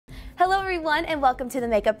Hello everyone and welcome to the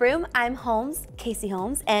makeup room. I'm Holmes, Casey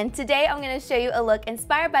Holmes, and today I'm going to show you a look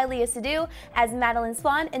inspired by Seydoux as Madeleine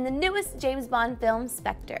Swann in the newest James Bond film,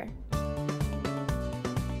 Spectre.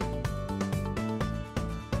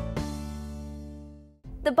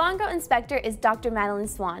 The Bond girl in Spectre is Dr. Madeleine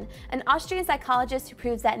Swann, an Austrian psychologist who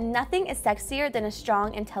proves that nothing is sexier than a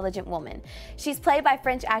strong, intelligent woman. She's played by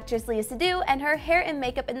French actress Seydoux, and her hair and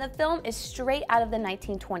makeup in the film is straight out of the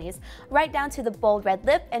 1920s, right down to the bold red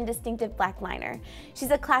lip and distinctive black liner.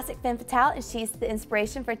 She's a classic femme fatale, and she's the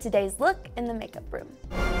inspiration for today's look in the makeup room.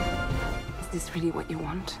 Is this really what you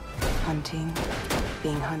want? Hunting?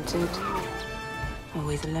 Being hunted?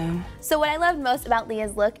 Always alone. So what I loved most about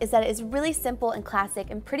Leah's look is that it is really simple and classic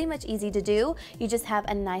and pretty much easy to do. You just have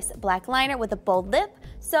a nice black liner with a bold lip.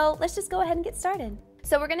 So let's just go ahead and get started.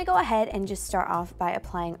 So we're gonna go ahead and just start off by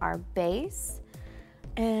applying our base.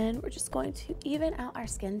 And we're just going to even out our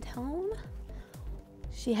skin tone.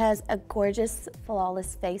 She has a gorgeous,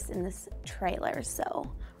 flawless face in this trailer. So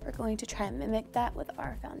we're going to try and mimic that with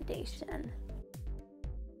our foundation.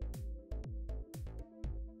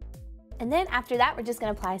 And then after that, we're just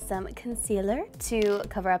gonna apply some concealer to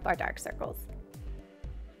cover up our dark circles.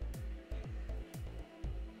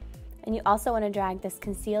 And you also wanna drag this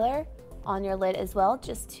concealer on your lid as well,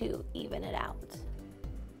 just to even it out.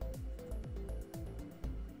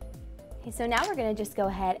 Okay, so now we're gonna just go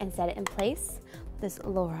ahead and set it in place with this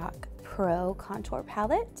Lorac Pro Contour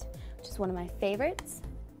Palette, which is one of my favorites.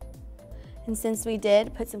 And since we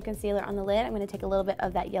did put some concealer on the lid, I'm gonna take a little bit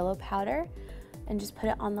of that yellow powder and just put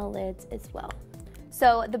it on the lids as well.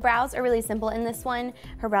 So the brows are really simple in this one.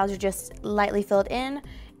 Her brows are just lightly filled in,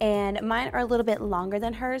 and mine are a little bit longer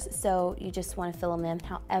than hers, so you just want to fill them in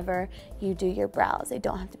however you do your brows. They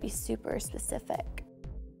don't have to be super specific.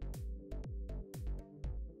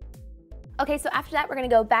 Okay, so after that, we're gonna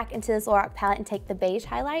go back into this Lorac palette and take the beige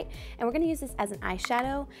highlight, and we're gonna use this as an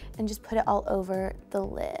eyeshadow and just put it all over the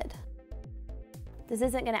lid. This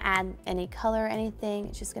isn't gonna add any color or anything,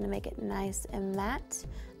 it's just gonna make it nice and matte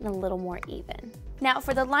and a little more even. Now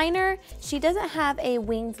for the liner, she doesn't have a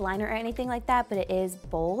winged liner or anything like that, but it is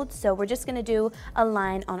bold. So we're just gonna do a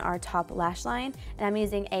line on our top lash line, and I'm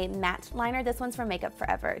using a matte liner. This one's from Makeup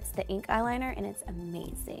Forever. It's the ink eyeliner and it's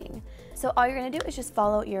amazing. So all you're gonna do is just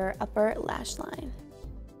follow your upper lash line.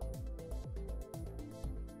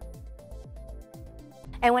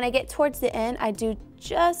 And when I get towards the end, I do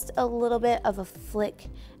just a little bit of a flick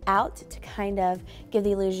out to kind of give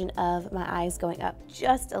the illusion of my eyes going up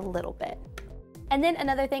just a little bit. And then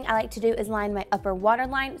another thing I like to do is line my upper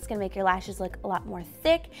waterline. It's gonna make your lashes look a lot more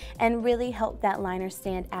thick and really help that liner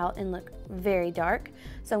stand out and look very dark.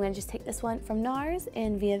 So I'm gonna just take this one from NARS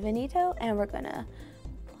in Via Veneto, and we're gonna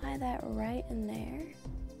apply that right in there.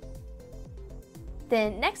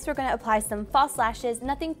 Then next we're gonna apply some false lashes,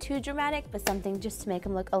 nothing too dramatic, but something just to make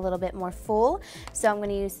them look a little bit more full. So I'm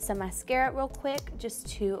gonna use some mascara real quick just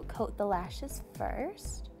to coat the lashes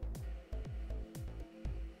first.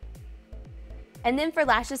 And then for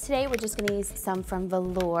lashes today, we're just gonna use some from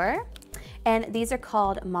Velour. And these are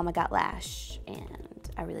called Mama Got Lash, and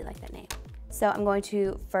I really like that name. So I'm going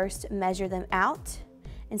to first measure them out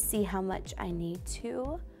and see how much I need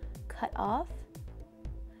to cut off.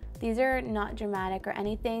 These are not dramatic or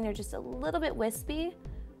anything, they're just a little bit wispy,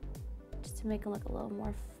 just to make them look a little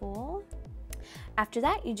more full. After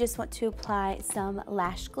that, you just want to apply some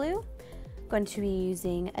lash glue. I'm going to be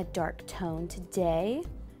using a dark tone today.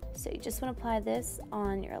 So you just want to apply this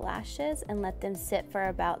on your lashes and let them sit for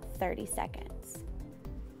about 30 seconds.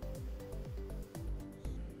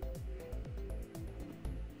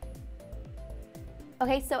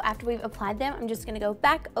 Okay, so after we've applied them, I'm just gonna go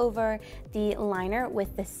back over the liner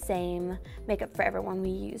with the same Makeup Forever one we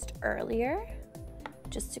used earlier,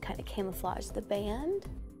 just to kind of camouflage the band.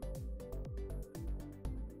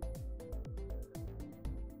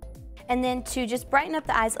 And then to just brighten up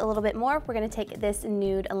the eyes a little bit more, we're gonna take this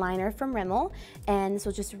nude liner from Rimmel, and this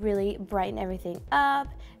will just really brighten everything up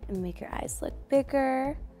and make your eyes look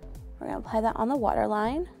bigger. We're gonna apply that on the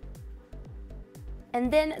waterline. And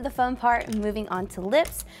then the fun part, moving on to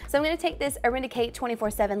lips. So I'm gonna take this Urban Decay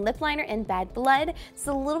 24/7 lip liner in Bad Blood. It's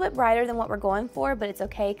a little bit brighter than what we're going for, but it's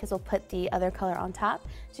okay because we'll put the other color on top.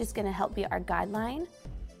 It's just gonna help be our guideline.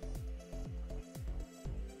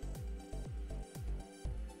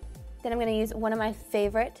 Then I'm gonna use one of my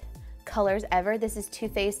favorite colors ever. This is Too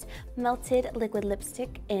Faced Melted Liquid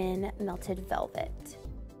Lipstick in Melted Velvet.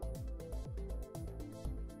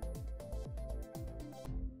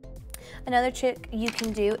 Another trick you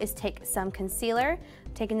can do is take some concealer,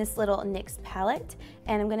 taking this little NYX palette,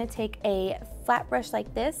 and I'm gonna take a flat brush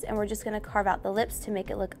like this, and we're just gonna carve out the lips to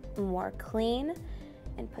make it look more clean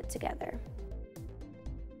and put together.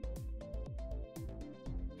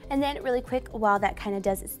 And then really quick, while that kind of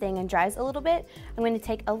does its thing and dries a little bit, I'm going to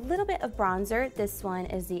take a little bit of bronzer. This one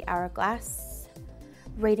is the Hourglass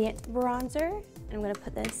Radiant Bronzer. And I'm going to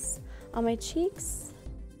put this on my cheeks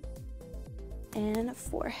and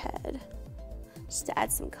forehead, just to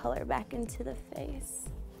add some color back into the face.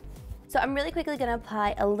 So I'm really quickly going to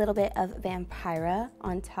apply a little bit of Vampira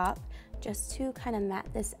on top, just to kind of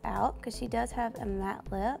matte this out, because she does have a matte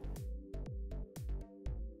lip.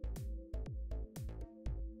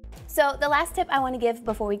 So the last tip I want to give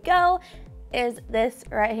before we go is this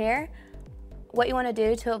right here. What you want to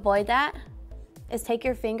do to avoid that is take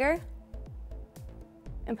your finger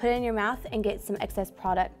and put it in your mouth and get some excess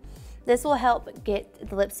product. This will help get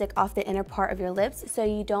the lipstick off the inner part of your lips so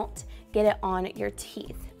you don't get it on your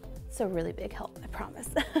teeth. It's a really big help, I promise.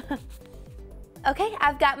 Okay,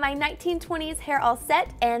 I've got my 1920s hair all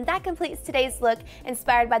set, and that completes today's look,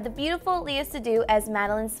 inspired by the beautiful Léa Seydoux as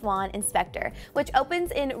Madeleine Swann in Spectre, which opens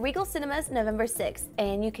in Regal Cinemas November 6th.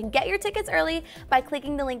 And you can get your tickets early by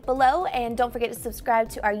clicking the link below, and don't forget to subscribe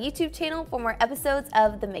to our YouTube channel for more episodes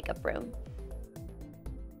of The Makeup Room.